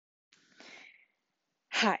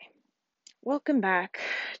Welcome back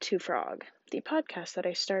to Frog, the podcast that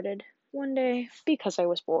I started one day because I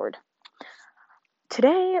was bored.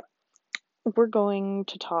 Today, we're going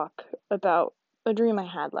to talk about a dream I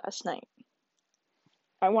had last night.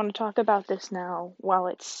 I want to talk about this now while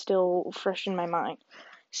it's still fresh in my mind.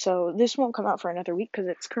 So, this won't come out for another week because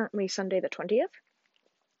it's currently Sunday the 20th.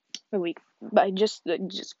 A week. I just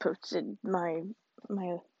posted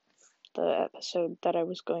the episode that I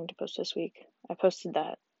was going to post this week. I posted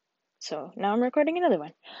that. So, now I'm recording another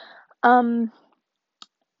one.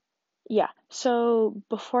 Yeah, so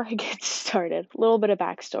before I get started, a little bit of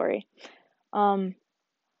backstory.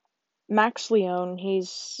 Max Leone,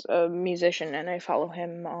 he's a musician and I follow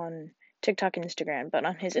him on TikTok and Instagram, but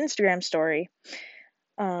on his Instagram story,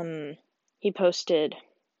 he posted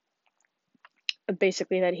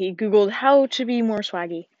basically that he Googled how to be more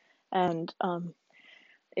swaggy, and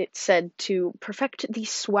it said to perfect the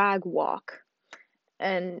swag walk,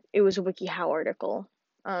 and it was a WikiHow article.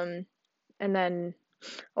 And then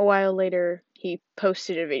a while later, he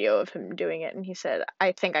posted a video of him doing it, and he said,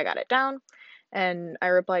 "I think I got it down." And I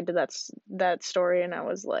replied to that story, and I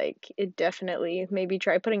was like, "It definitely. Maybe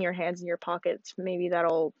try putting your hands in your pockets. Maybe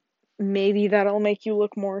that'll make you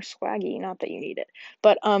look more swaggy. Not that you need it."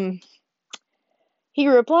 But he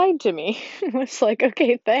replied to me and was like,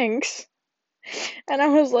 "Okay, thanks." And I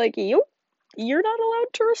was like, "Yup, you're not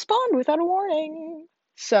allowed to respond without a warning."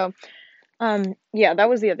 So, yeah, that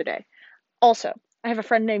was the other day. Also, I have a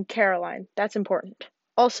friend named Caroline. That's important.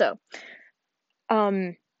 Also,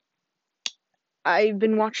 um, I've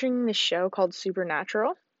been watching this show called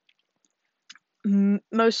Supernatural.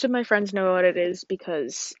 Most of my friends know what it is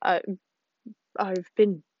because I've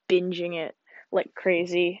been binging it like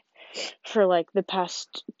crazy for like the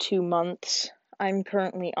past 2 months. I'm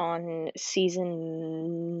currently on season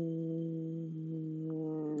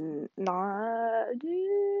not,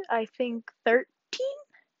 I think 13.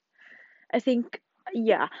 I think,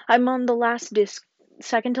 yeah, I'm on the last disc,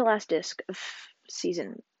 second to last disc of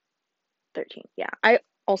season 13. Yeah, I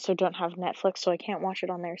also don't have Netflix, so I can't watch it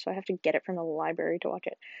on there, so I have to get it from the library to watch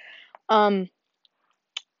it. Um,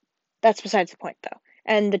 that's besides the point, though.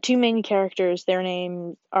 And the two main characters, their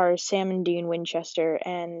names are Sam and Dean Winchester,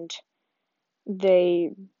 and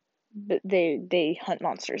they they hunt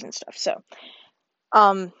monsters and stuff. So,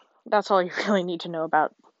 um, that's all you really need to know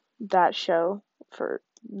about that show for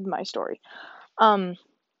my story. Um,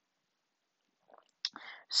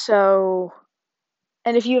 so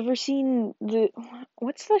And if you ever seen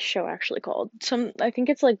what's the show actually called? I think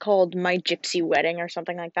it's like called My Gypsy Wedding or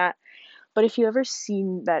something like that. But if you ever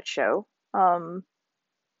seen that show, um,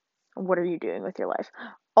 what are you doing with your life?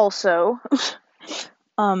 Also,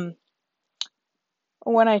 um,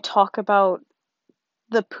 when I talk about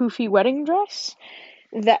the poofy wedding dress,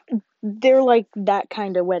 that they're like that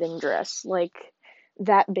kind of wedding dress, like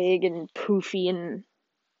that big and poofy and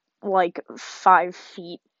like 5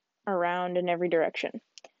 feet around in every direction.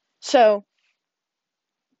 So,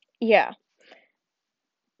 yeah.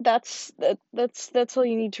 That's all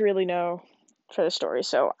you need to really know for the story.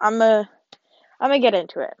 So I'm gonna get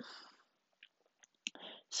into it.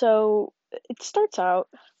 So it starts out.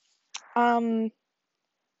 Um,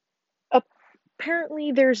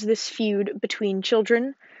 Apparently there's this feud between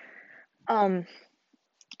children. Um,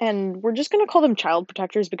 and we're just gonna call them child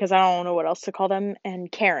protectors because I don't know what else to call them.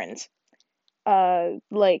 And Karens.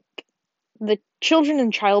 Like the children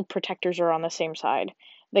and child protectors are on the same side.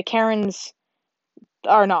 The Karens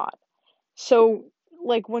are not. So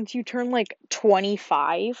like once you turn like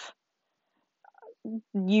 25,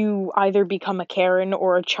 you either become a Karen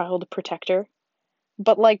or a child protector.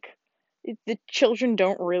 But like the children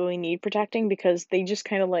don't really need protecting because they just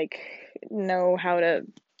kind of like know how to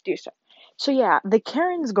do stuff. So yeah, the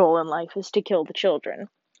Karen's goal in life is to kill the children.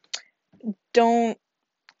 Don't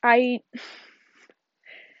I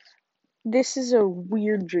This is a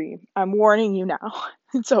weird dream. I'm warning you now.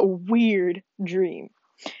 It's a weird dream.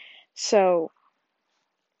 So,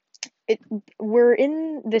 it we're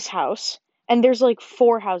in this house and there's like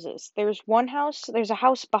four houses. There's a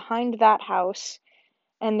house behind that house,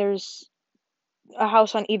 and there's a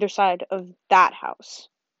house on either side of that house.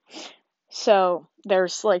 So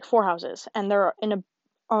there's like four houses, and they're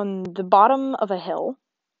on the bottom of a hill,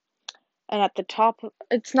 and at the top,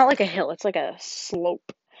 it's not like a hill, it's like a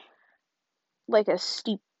slope, like a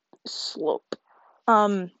steep slope.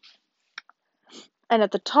 Um, and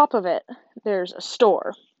at the top of it, there's a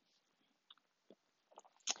store.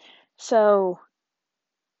 So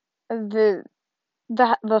the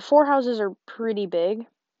the four houses are pretty big,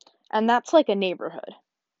 and that's like a neighborhood.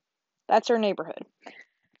 That's our neighborhood.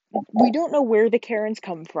 We don't know where the Karens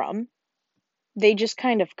come from. they just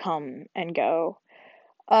kind of come and go.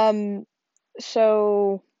 Um,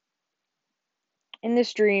 so in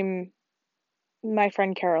this dream, my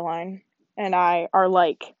friend Caroline and I are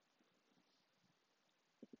like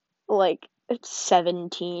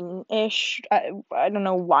 17-ish. I don't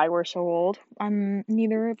know why we're so old.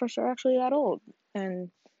 Neither of us are actually that old. And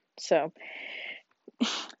so,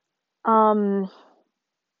 um,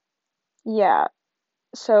 yeah.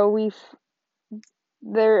 So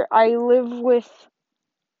I live with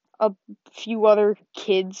a few other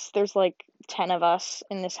kids. There's like 10 of us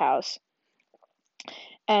in this house.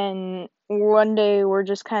 And one day we're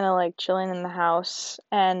just kind of like chilling in the house,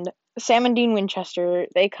 and Sam and Dean Winchester,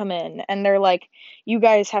 they come in and they're like, you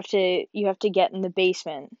have to get in the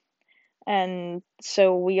basement." And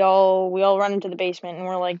so we all run into the basement and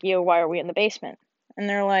we're like, "Yo, why are we in the basement?" And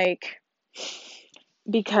they're like,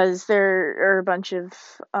 "Because there are a bunch of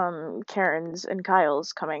Karens and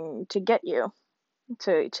Kyles coming to get you,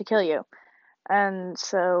 to kill you." And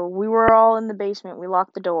so we were all in the basement. We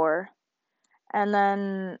locked the door. And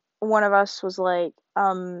then one of us was like,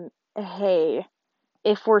 hey,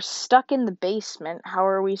 if we're stuck in the basement, how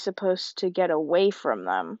are we supposed to get away from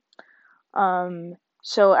them?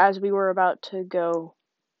 So as we were about to go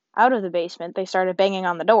out of the basement, they started banging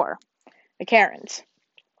on the door, the Karens.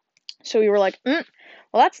 So we were like, well,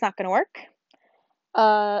 that's not gonna work.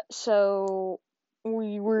 So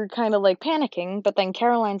we were kind of like panicking, but then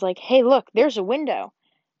Caroline's like, hey, look, there's a window.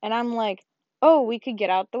 And I'm like, oh, we could get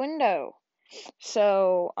out the window.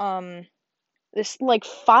 So, this like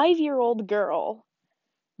 5-year-old girl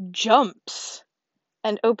jumps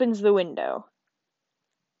and opens the window.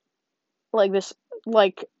 Like this,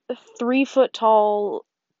 like 3 foot tall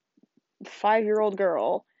 5-year-old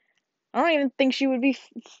girl. I don't even think she would be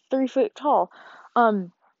 3 foot tall.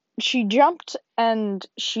 Um, she jumped and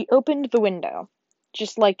she opened the window,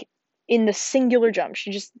 just like in the singular jump.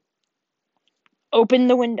 She just opened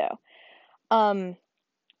the window. Um,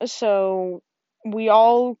 so we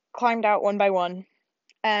all climbed out one by one,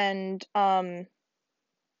 and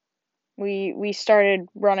we started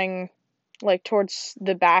running like towards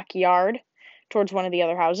the backyard, towards one of the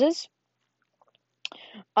other houses.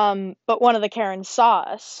 But one of the Karens saw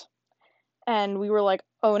us, and we were like,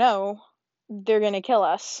 "Oh no, they're gonna kill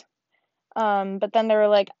us." But then they were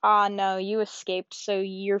like, "Ah, no, you escaped, so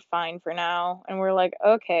you're fine for now." And we're like,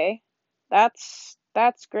 "Okay, that's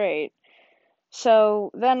great."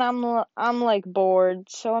 So then I'm like bored,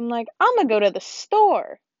 so I'm like, "I'm gonna go to the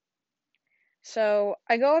store." So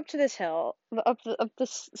I go up to this hill, up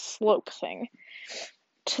this slope thing,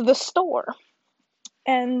 to the store,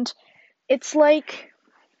 and it's like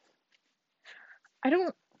I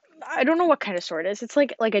don't I don't know what kind of store it is. It's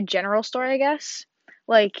like a general store, I guess.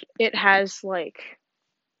 Like it has like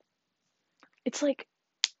it's like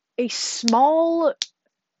a small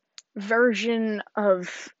version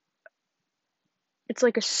of it's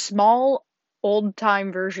like a small old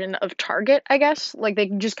time version of Target, I guess. Like they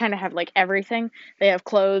just kind of have like everything. They have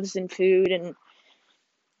clothes and food and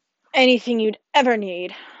anything you'd ever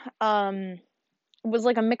need. It was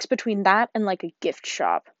like a mix between that and like a gift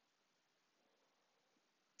shop.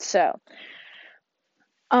 So,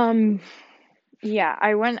 um yeah,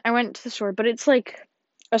 I went to the store, but it's like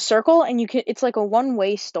a circle and it's like a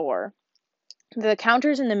one-way store. The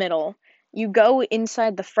counter's in the middle. You go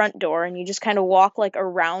inside the front door and you just kind of walk like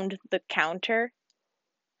around the counter,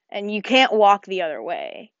 and you can't walk the other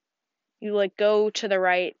way. You like go to the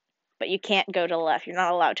right, but you can't go to the left. You're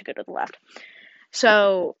not allowed to go to the left.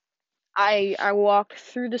 So, I walk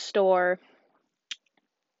through the store,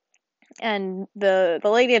 and the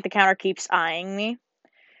lady at the counter keeps eyeing me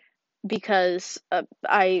because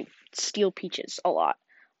I steal peaches a lot.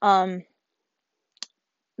 Um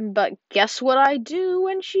But guess what I do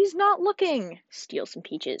when she's not looking? Steal some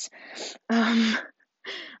peaches. Um,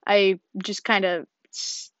 I just kind of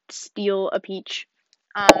steal a peach.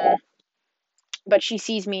 Um, but she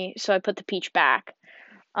sees me, so I put the peach back.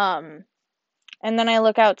 Um, and then I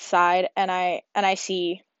look outside and I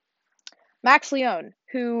see Max Leone,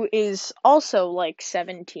 who is also like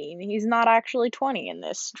 17. He's not actually 20 in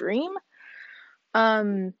this dream.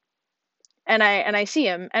 Um, and I see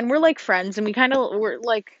him, and we're like friends, and we're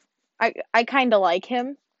like I kind of like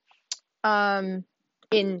him. Um,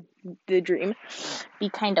 in the dream. Be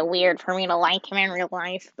kind of weird for me to like him in real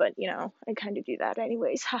life, but I kind of do that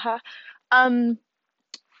anyways. Haha. um,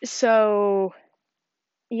 so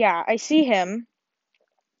yeah, I see him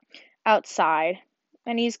outside,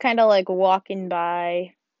 and he's kind of like walking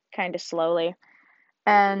by kind of slowly.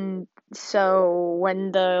 And so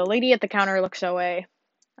when the lady at the counter looks away,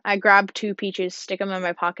 I grab two peaches, stick them in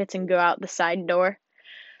my pockets, and go out the side door.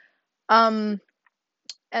 Um,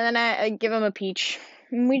 and then I give him a peach.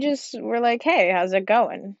 And we're like, hey, how's it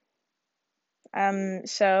going?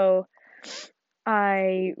 So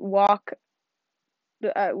I walk,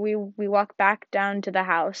 we walk back down to the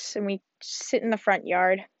house and we sit in the front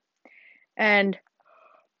yard. And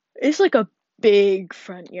it's like a big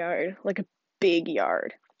front yard, like a big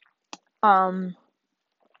yard. Um,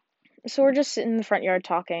 so we're just sitting in the front yard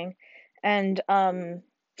talking, and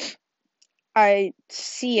I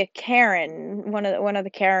see a Karen. One of the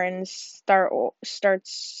Karens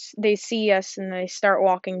starts. They see us and they start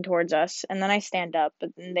walking towards us, and then I stand up,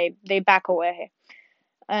 and they back away.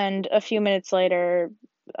 And a few minutes later,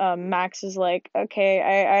 Max is like, "Okay,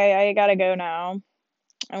 I gotta go now,"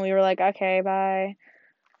 and we were like, "Okay, bye."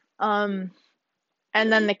 Um,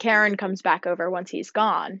 and then the Karen comes back over once he's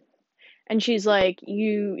gone, and she's like,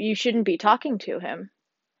 "You shouldn't be talking to him."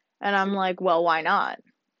 And I'm like, "Well, why not?"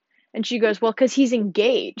 And she goes, "Well, 'cause he's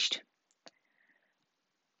engaged."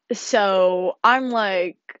 So I'm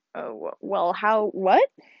like, oh, well, how, what?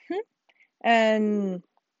 And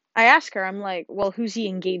I ask her, I'm like, well, who's he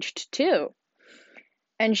engaged to?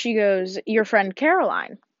 And she goes, your friend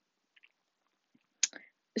Caroline.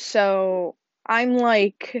 So I'm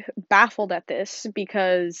like baffled at this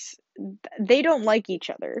because they don't like each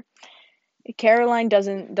other. Caroline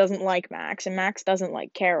doesn't like Max and Max doesn't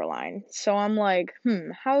like Caroline. So I'm like,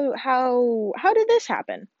 how did this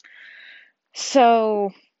happen?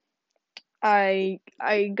 So I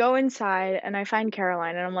go inside and I find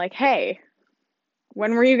Caroline and I'm like, "Hey,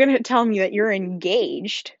 when were you gonna tell me that you're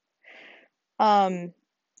engaged?" Um,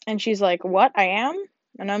 and she's like, "What? I am?"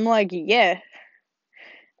 And I'm like, "Yeah."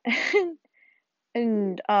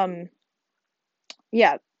 And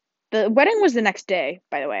yeah, the wedding was the next day,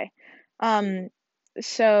 by the way. Um,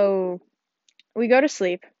 so we go to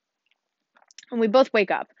sleep and we both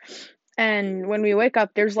wake up. And when we wake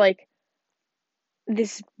up, there's like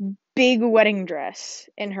this big wedding dress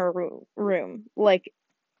in her room, like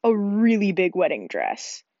a really big wedding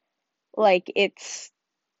dress. Like it's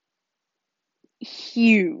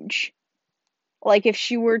huge. Like if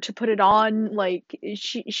she were to put it on, like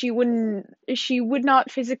she would not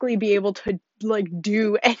physically be able to like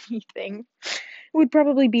do anything. It would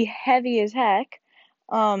probably be heavy as heck.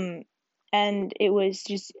 Um, and it was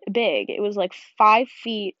just big. It was like 5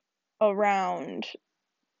 feet around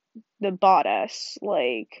the bodice.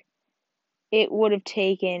 Like it would have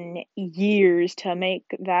taken years to make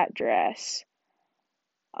that dress.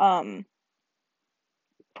 Um,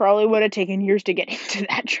 Probably would have taken years to get into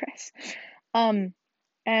that dress. Um,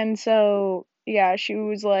 And so, yeah, she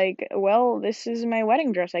was like, well, this is my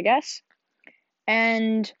wedding dress, I guess.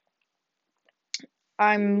 And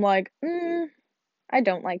I'm like, I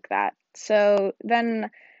don't like that. So then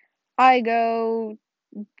I go,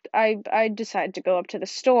 I decide to go up to the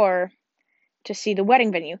store to see the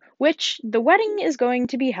wedding venue, which the wedding is going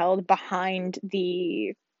to be held behind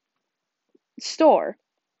the store.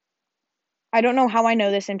 I don't know how I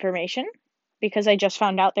know this information because I just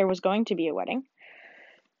found out there was going to be a wedding.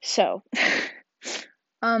 So,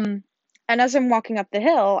 Um, and as I'm walking up the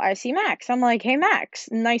hill, I see Max. I'm like, "Hey Max,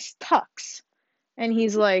 nice tux." And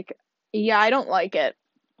he's like, "Yeah, I don't like it."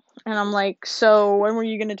 And I'm like, "So when were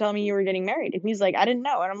you gonna tell me you were getting married?" And he's like, "I didn't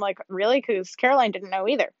know." And I'm like, "Really?" Because Caroline didn't know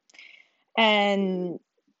either. And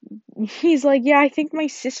he's like, "Yeah, I think my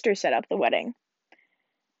sister set up the wedding."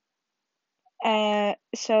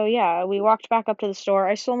 So yeah, we walked back up to the store.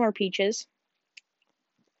 I stole more peaches.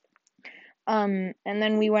 And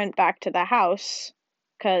then we went back to the house,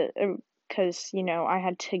 cause, I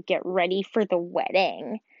had to get ready for the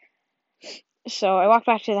wedding. So I walked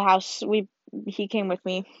back to the house. He came with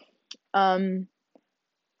me. Um,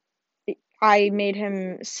 I made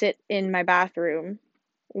him sit in my bathroom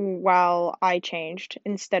while I changed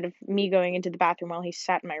instead of me going into the bathroom while he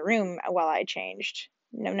sat in my room while I changed.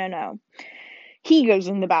 No, no, no. He goes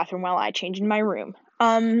in the bathroom while I change in my room.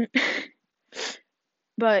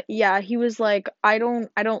 But yeah, he was like, I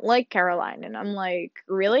don't like Caroline." And I'm like,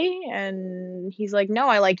 "Really?" And he's like, "No,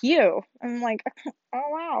 I like you." I'm like, "Oh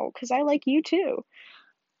wow, 'cause I like you too."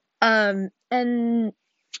 And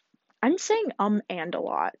I'm saying and a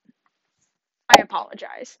lot. I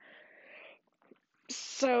apologize.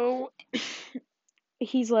 So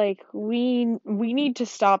he's like, we need to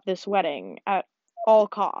stop this wedding at all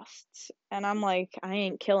costs. And I'm like, I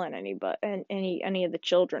ain't killing any of the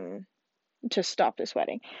children to stop this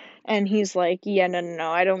wedding. And he's like, yeah, no, no,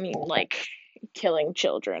 no, I don't mean like killing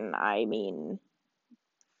children. I mean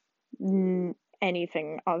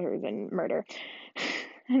anything other than murder.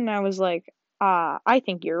 And I was like, I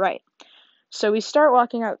think you're right. So we start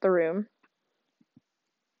walking out the room.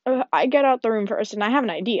 I get out the room first and I have an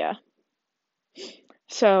idea.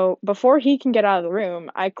 So before he can get out of the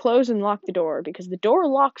room, I close and lock the door because the door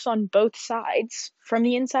locks on both sides, from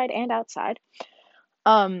the inside and outside.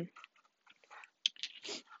 Um,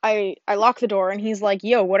 I lock the door and he's like,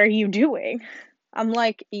 "Yo, what are you doing?" I'm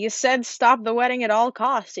like, "You said stop the wedding at all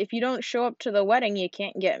costs. If you don't show up to the wedding, you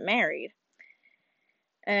can't get married.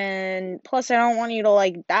 And plus I don't want you to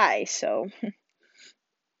like die." So,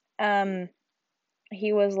 um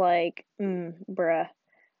he was like, bruh.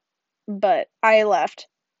 But I left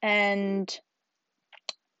and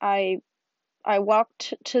I I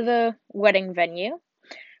walked to the wedding venue.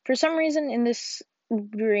 For some reason in this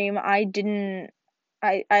dream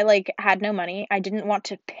I like had no money. I didn't want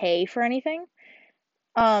to pay for anything.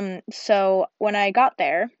 So when I got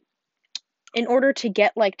there, in order to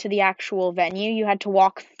get like to the actual venue, you had to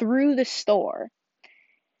walk through the store.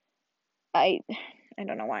 I I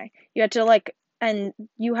don't know why. You had to like and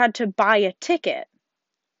you had to buy a ticket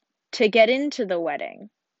to get into the wedding.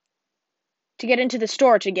 To get into the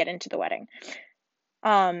store to get into the wedding.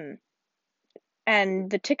 Um and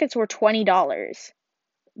the tickets were $20.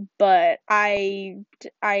 But I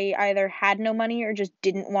either had no money or just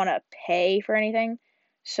didn't want to pay for anything.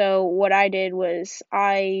 So what I did was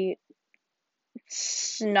I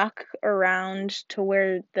snuck around to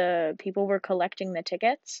where the people were collecting the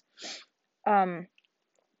tickets. Um,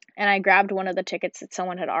 and I grabbed one of the tickets that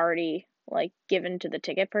someone had already like given to the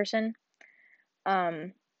ticket person.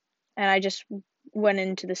 Um, and I just went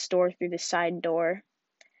into the store through the side door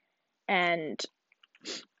and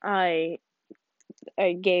I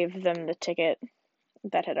I gave them the ticket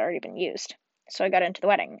that had already been used. So I got into the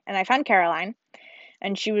wedding and I found Caroline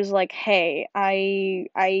and she was like, "Hey, I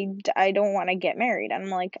don't want to get married." I'm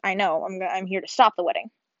like, "I know. I'm here to stop the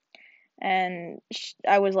wedding." And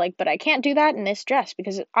I was like, "But I can't do that in this dress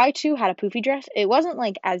because I too had a poofy dress. It wasn't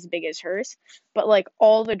like as big as hers, but like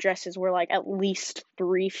all the dresses were like at least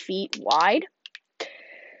 3 feet wide.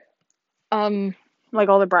 Um, like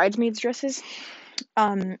all the bridesmaids' dresses.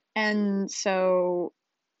 And so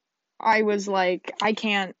I was like, I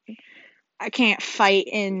can't fight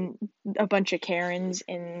in a bunch of Karens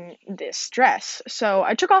in this dress. So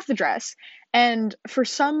I took off the dress, and for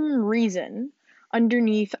some reason,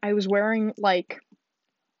 underneath I was wearing like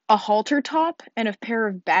a halter top and a pair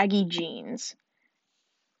of baggy jeans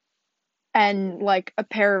and like a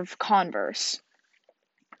pair of Converse.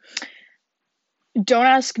 Don't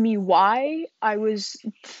ask me why I was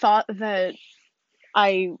thought that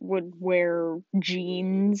I would wear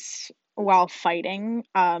jeans while fighting.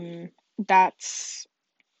 That's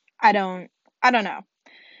I don't I don't know.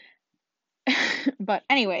 But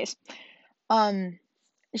anyways, um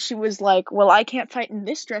she was like, "Well, I can't fight in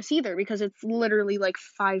this dress either because it's literally like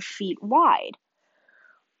 5 feet wide."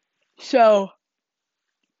 So,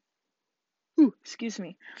 ooh, excuse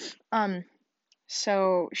me. Um,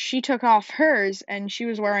 so she took off hers and she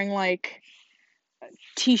was wearing like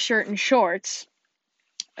t-shirt and shorts,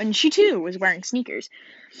 and she too was wearing sneakers.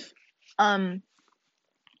 Um,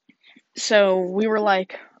 so we were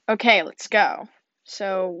like, "Okay, let's go."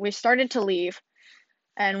 So we started to leave,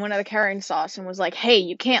 and one of the Karens saw us and was like, "Hey,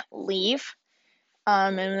 you can't leave."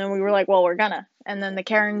 And then we were like, "Well, we're gonna." And then the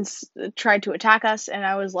Karens tried to attack us, and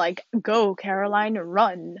I was like, "Go, Caroline,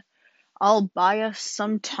 run. I'll buy us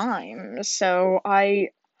some time." So I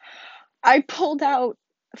pulled out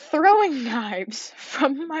throwing knives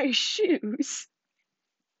from my shoes.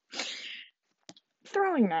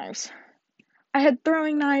 Throwing knives. I had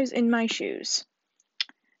throwing knives in my shoes.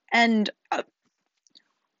 And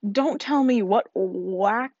don't tell me what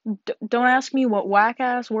whack. Don't ask me what whack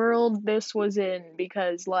ass world this was in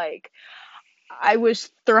because, like, I was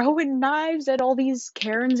throwing knives at all these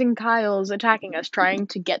Karens and Kyles attacking us, trying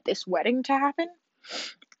to get this wedding to happen.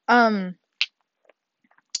 Um,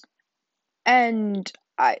 and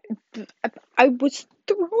I was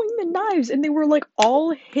throwing the knives, and they were like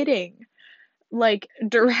all hitting like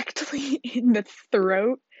directly in the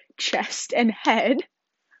throat, chest, and head.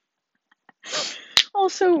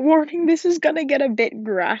 Also, warning: this is gonna get a bit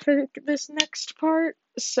graphic. This next part,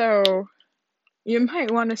 so you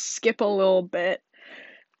might want to skip a little bit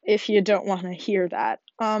if you don't want to hear that.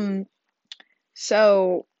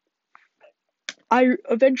 So I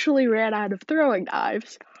eventually ran out of throwing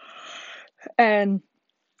knives, and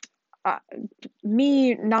uh,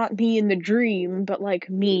 me, not me in the dream, but like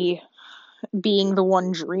me being the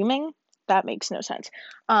one dreaming, that makes no sense.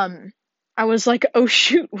 Um, I was like, "Oh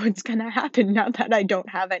shoot, what's gonna happen now that I don't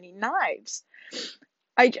have any knives?"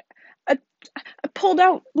 I, I, I pulled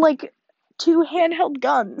out like two handheld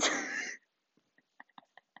guns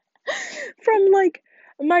from like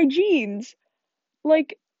my jeans.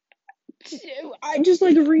 Like I just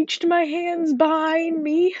like reached my hands behind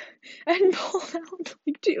me and pulled out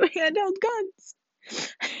like two handheld guns.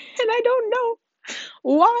 And I don't know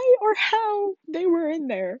why or how they were in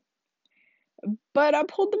there. But I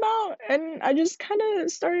pulled them out and I just kind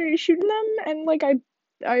of started shooting them and like I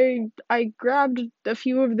grabbed a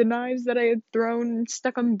few of the knives that I had thrown and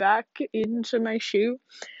stuck them back into my shoe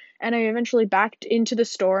and I eventually backed into the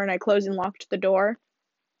store and I closed and locked the door.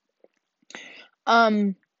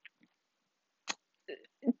 Um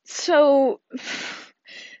so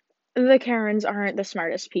the Karens aren't the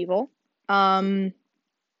smartest people. Um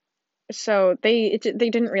so they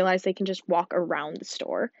didn't realize they can just walk around the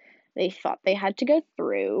store. They thought they had to go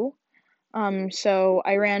through. So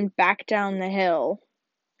I ran back down the hill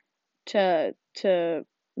to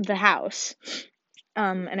the house.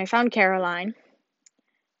 And I found Caroline,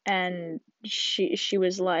 and she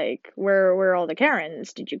was like, "Where are all the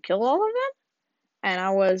Karens? Did you kill all of them?" And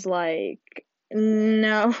I was like,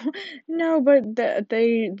 "No, no, but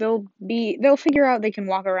they'll figure out they can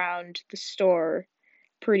walk around the store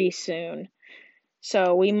pretty soon."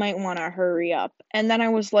 So we might want to hurry up. And then I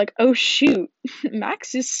was like, "Oh shoot,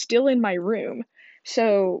 Max is still in my room."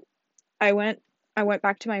 So I went I went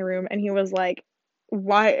back to my room and he was like,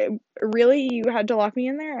 "Why really you had to lock me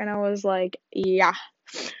in there?" And I was like, "Yeah."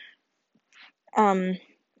 Um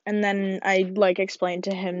and then I like explained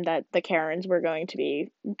to him that the Karens were going to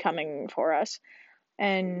be coming for us.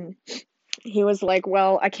 And he was like,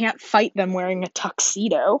 "Well, I can't fight them wearing a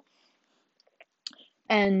tuxedo."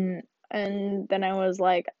 And then I was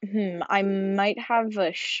like, I might have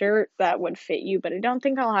a shirt that would fit you, but I don't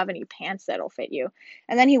think I'll have any pants that'll fit you."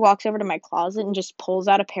 And then he walks over to my closet and just pulls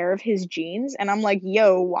out a pair of his jeans, and I'm like,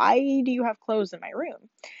 "Yo, why do you have clothes in my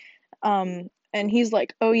room?" And he's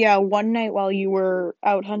like, "Oh yeah, one night while you were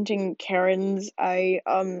out hunting Karens, I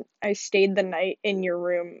stayed the night in your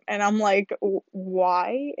room." And I'm like,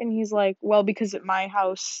 "Why?" And he's like, "Well, because at my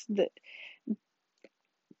house the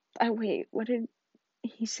wait, what did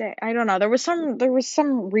he say? I don't know. There was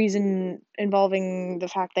some reason involving the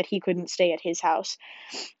fact that he couldn't stay at his house.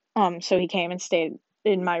 So he came and stayed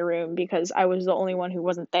in my room because I was the only one who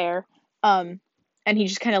wasn't there. Um and he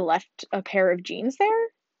just kind of left a pair of jeans there,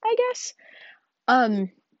 I guess. Um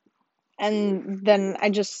and then I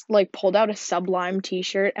just like pulled out a Sublime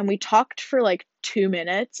t-shirt and we talked for like 2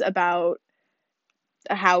 minutes about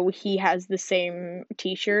how he has the same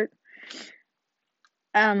t-shirt.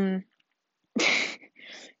 Um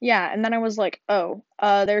Yeah, and then I was like, "Oh,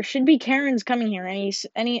 there should be Karens coming here any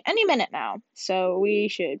minute now, so we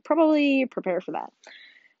should probably prepare for that."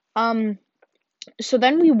 Um, so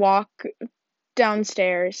then we walk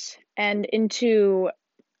downstairs and into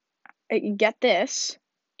get this,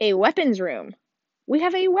 a weapons room. We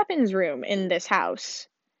have a weapons room in this house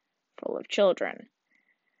full of children.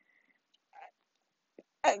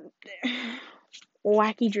 Uh,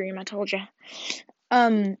 Wacky dream, I told you.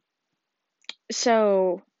 Um,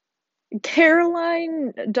 so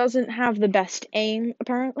Caroline doesn't have the best aim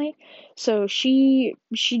apparently, so she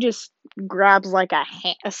just grabs like a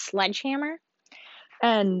sledgehammer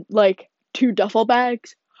and like two duffel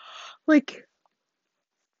bags, like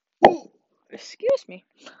excuse me,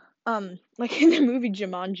 like in the movie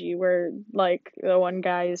Jumanji where like the one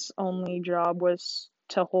guy's only job was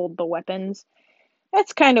to hold the weapons.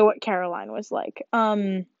 That's kind of what Caroline was like.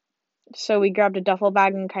 So we grabbed a duffel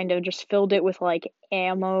bag and kind of just filled it with like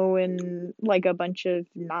ammo and like a bunch of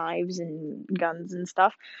knives and guns and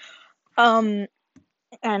stuff. Um,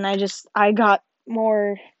 and I got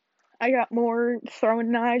more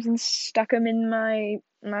throwing knives and stuck them in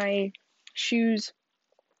my shoes.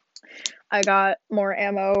 I got more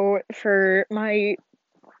ammo for my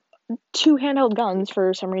two handheld guns.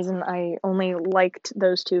 For some reason, I only liked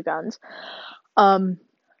those two guns. Um,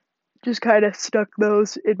 just kind of stuck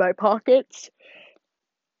those in my pockets.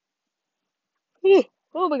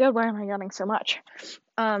 Oh my god, why am I yawning so much?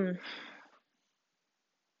 Um,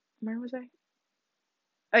 where was I?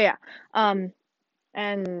 Oh yeah. Um,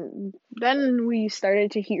 and then we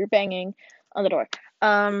started to hear banging on the door.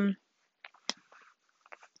 Um,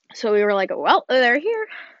 so we were like, "Well, they're here."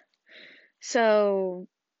 So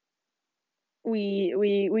we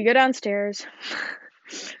go downstairs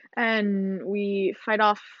and we fight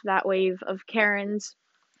off that wave of Karens.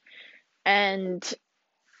 And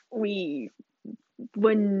we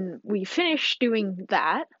when we finish doing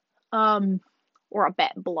that, we're a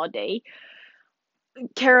bit bloody.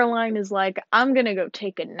 Caroline is like, "I'm gonna go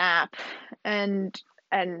take a nap," and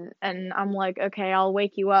and I'm like, "Okay, I'll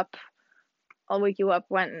wake you up. I'll wake you up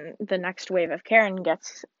when the next wave of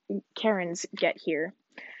Karens get here."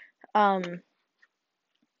 Um,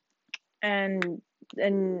 and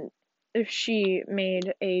and she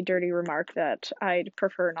made a dirty remark that I'd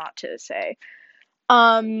prefer not to say.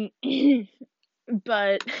 Um,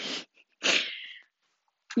 but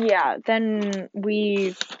yeah, then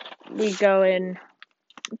we go in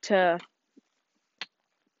to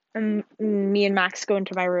me and Max go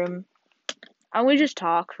into my room and we just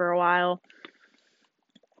talk for a while.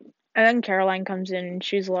 And then Caroline comes in and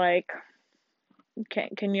she's like,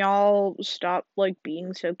 can y'all stop like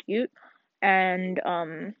being so cute and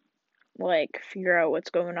like figure out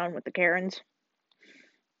what's going on with the Karens?"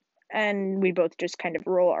 And we both just kind of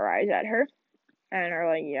roll our eyes at her and are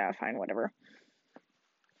like, "Yeah, fine, whatever."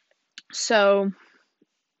 So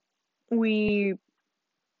we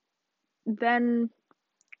then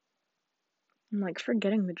I'm like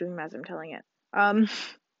forgetting the dream as I'm telling it.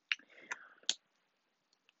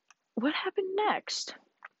 What happened next?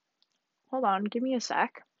 Hold on, give me a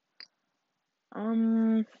sec.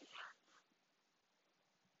 Um,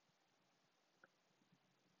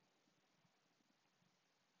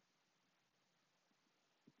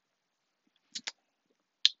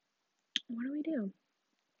 what do we do?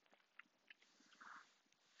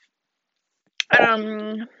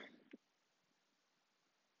 Um,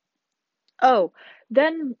 oh,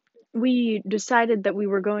 then we decided that we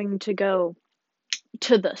were going to go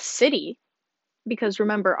to the city because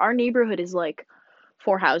remember, our neighborhood is like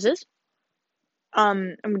four houses.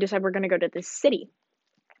 And we decided we're gonna go to the city,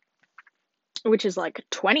 which is like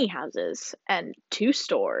 20 houses and two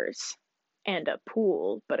stores and a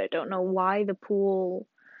pool, but I don't know why the pool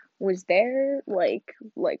was there. Like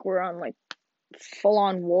we're on like full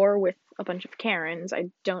on war with a bunch of Karens. I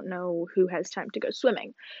don't know who has time to go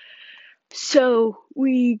swimming. So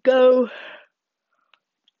we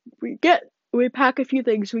pack a few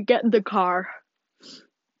things, we get in the car.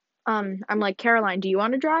 I'm like, "Caroline, do you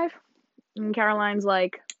want to drive?" And Caroline's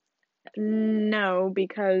like, "No,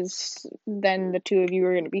 because then the two of you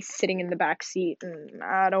are going to be sitting in the back seat and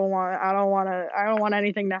I don't want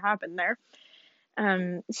anything to happen there."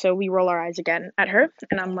 So we roll our eyes again at her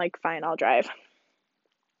and I'm like, "Fine, I'll drive."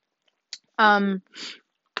 Um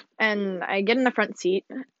and I get in the front seat.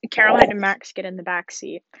 Caroline and Max get in the back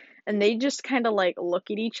seat and they just kind of like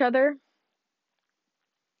look at each other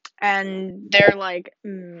and they're like,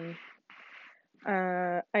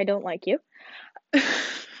 I don't like you."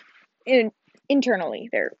 In, internally,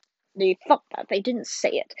 they thought that they didn't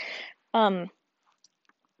say it. Um,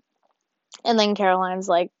 and then Caroline's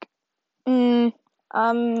like, mm,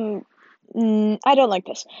 um, I don't like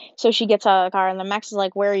this. So she gets out of the car, and then Max is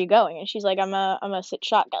like, "Where are you going?" And she's like, I'm a sit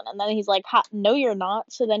shotgun." And then he's like, "Ha, no, you're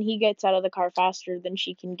not." So then he gets out of the car faster than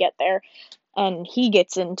she can get there, and he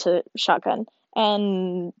gets into shotgun.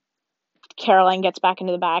 And Caroline gets back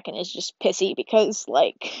into the back and is just pissy because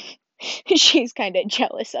like she's kind of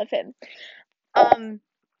jealous of him. Um,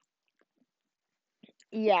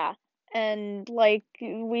 Yeah. And like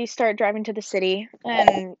we start driving to the city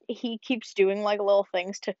and he keeps doing like little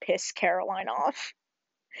things to piss Caroline off.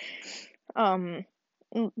 Um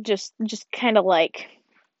just kind of like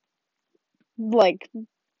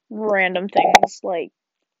random things like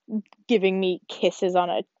giving me kisses on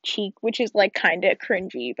a cheek, which is like kind of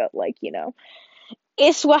cringy, but like,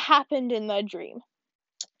 it's what happened in the dream.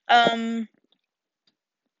 Um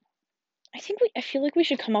I feel like we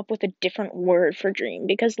should come up with a different word for dream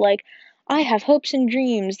because like I have hopes and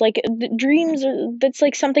dreams. Like dreams that's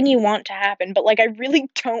like something you want to happen, but like I really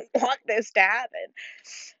don't want this to happen.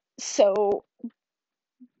 So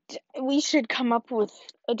we should come up with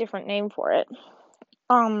a different name for it.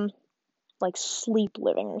 Um like sleep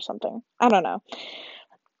living or something. I don't know.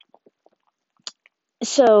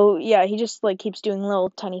 So yeah, he just like keeps doing little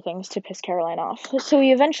tiny things to piss Caroline off. So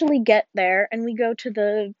we eventually get there and we go to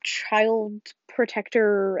the child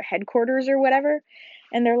protector headquarters or whatever,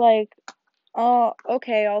 and they're like, "Oh,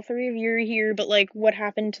 okay, all three of you are here, but like, what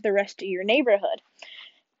happened to the rest of your neighborhood?"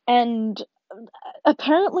 And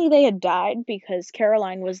apparently they had died because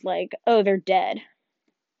Caroline was like, "Oh, they're dead.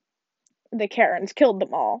 The Karens killed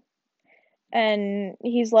them all." And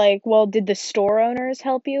he's like, "Well, did the store owners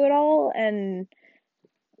help you at all?" And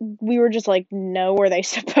we were just like, "No, were they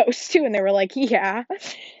supposed to?" And they were like, "Yeah,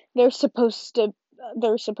 they're supposed to.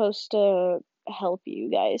 They're supposed to help you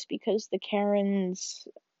guys because the Karens,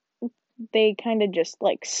 they kind of just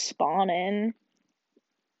like spawn in.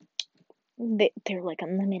 They're like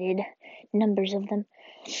unlimited numbers of them."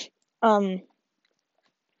 Um.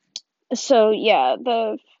 So yeah,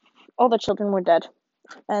 the all the children were dead,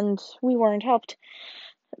 and we weren't helped.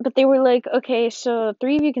 But they were like, "Okay, so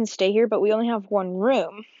three of you can stay here, but we only have one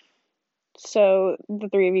room, so the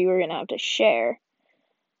three of you are gonna have to share."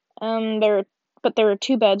 There, but there are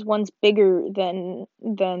two beds. One's bigger than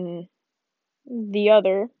the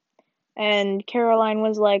other. And Caroline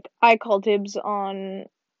was like, I call dibs on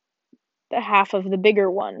the half of the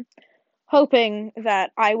bigger one, hoping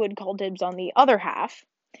that I would call dibs on the other half.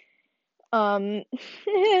 Um,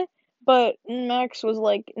 but Max was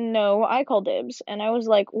like, no, I call dibs. And I was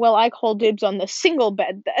like, well, I call dibs on the single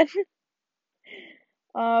bed then.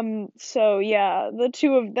 So yeah, the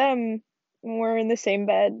two of them were in the same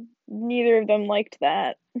bed. Neither of them liked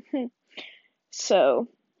that. So,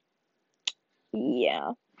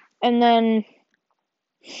 yeah. And then,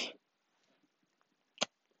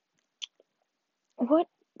 what?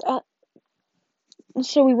 Uh,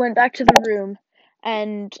 so we went back to the room,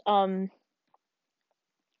 and,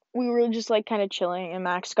 we were just, like, kind of chilling, and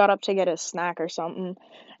Max got up to get a snack or something,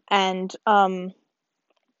 and,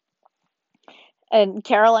 and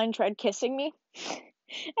Caroline tried kissing me,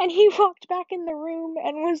 and he walked back in the room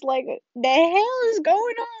and was like, the hell is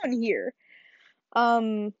going on here?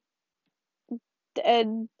 Um,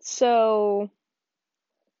 and so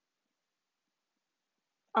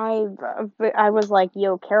I was like,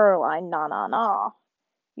 yo, Caroline, nah, nah, nah,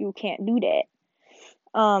 you can't do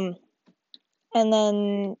that. Um, and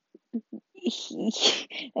then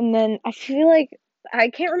and then I feel like I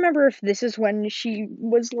can't remember if this is when she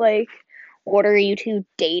was like, "What are you two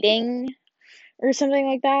dating?" or something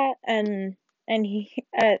like that, and he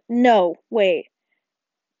no, wait.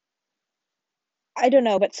 I don't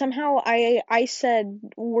know, but somehow I said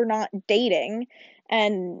we're not dating,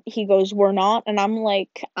 and he goes, "We're not," and I'm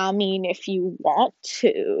like, "I mean, if you want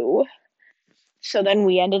to." So then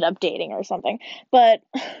we ended up dating or something. But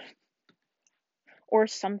or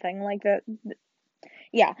something like that.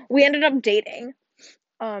 Yeah, we ended up dating.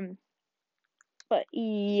 Um but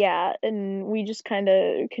yeah, and we just kind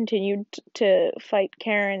of continued to fight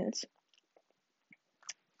Karens.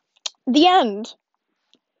 The end.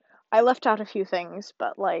 I left out a few things,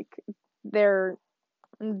 but like they're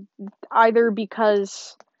either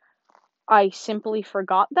because I simply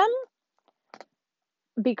forgot them,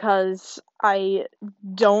 because I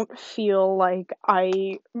don't feel like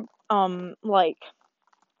I like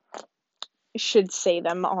should say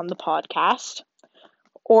them on the podcast,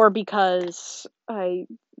 or because I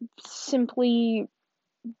simply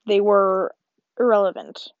they were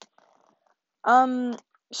irrelevant. Um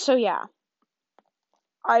so yeah,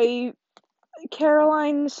 I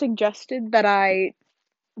Caroline suggested that I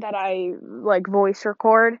like voice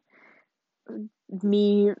record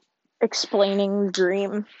me explaining the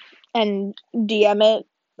dream and DM it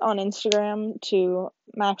on Instagram to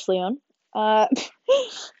Max Leon. Uh,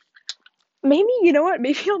 maybe you know what?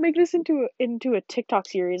 Maybe I'll make this into a TikTok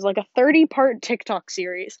series, like a 30-part TikTok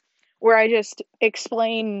series, where I just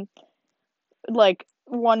explain like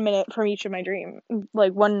 1 minute from each of my dream,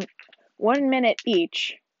 like one minute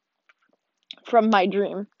each from my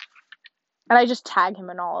dream, and I just tag him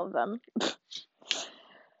in all of them.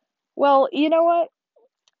 Well, you know what?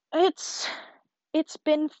 It's it's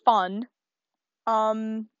been fun.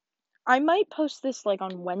 Um, I might post this like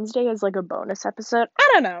on Wednesday as like a bonus episode. I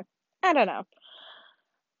don't know. I don't know.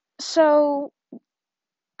 So,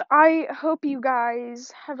 I hope you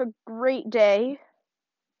guys have a great day.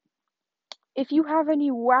 If you have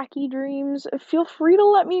any wacky dreams, feel free to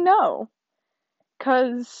let me know,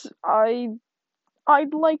 'cause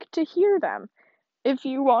I'd like to hear them. If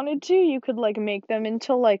you wanted to, you could like make them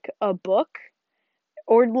into like a book,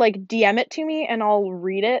 or like DM it to me and I'll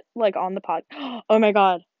read it like on the pod. Oh my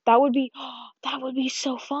god, that would be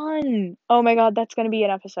so fun. Oh my god, that's gonna be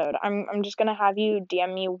an episode. I'm just gonna have you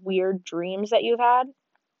DM me weird dreams that you've had.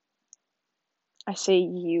 I say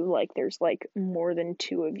you like there's like more than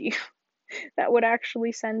two of you that would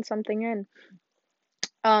actually send something in.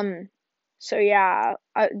 Um, so yeah,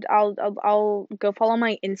 I'll go follow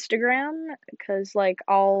my Instagram, because like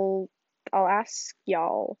I'll ask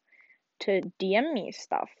y'all to DM me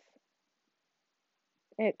stuff.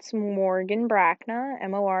 It's Morgan Brackna,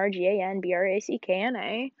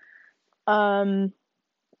 MorganBrackna, on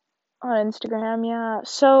Instagram, yeah.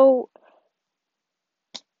 So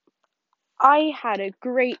I had a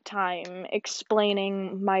great time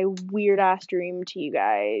explaining my weird ass dream to you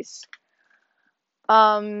guys.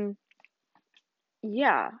 Um,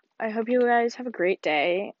 yeah. I hope you guys have a great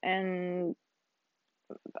day, and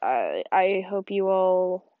I hope you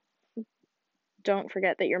all don't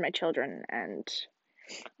forget that you're my children and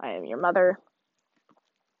I am your mother.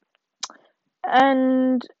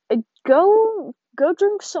 And go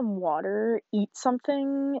drink some water, eat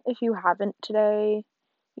something if you haven't today.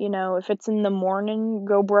 You know, if it's in the morning,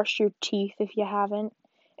 go brush your teeth if you haven't.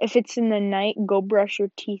 If it's in the night, go brush your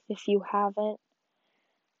teeth if you haven't.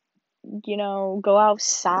 You know, go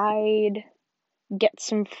outside, get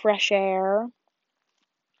some fresh air,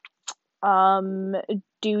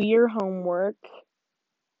 do your homework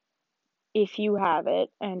if you have it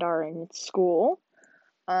and are in school,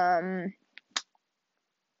 um,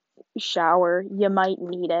 shower, you might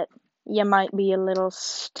need it. You might be a little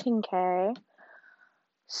stinky.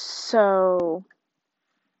 So,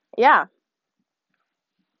 yeah,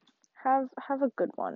 have a good one.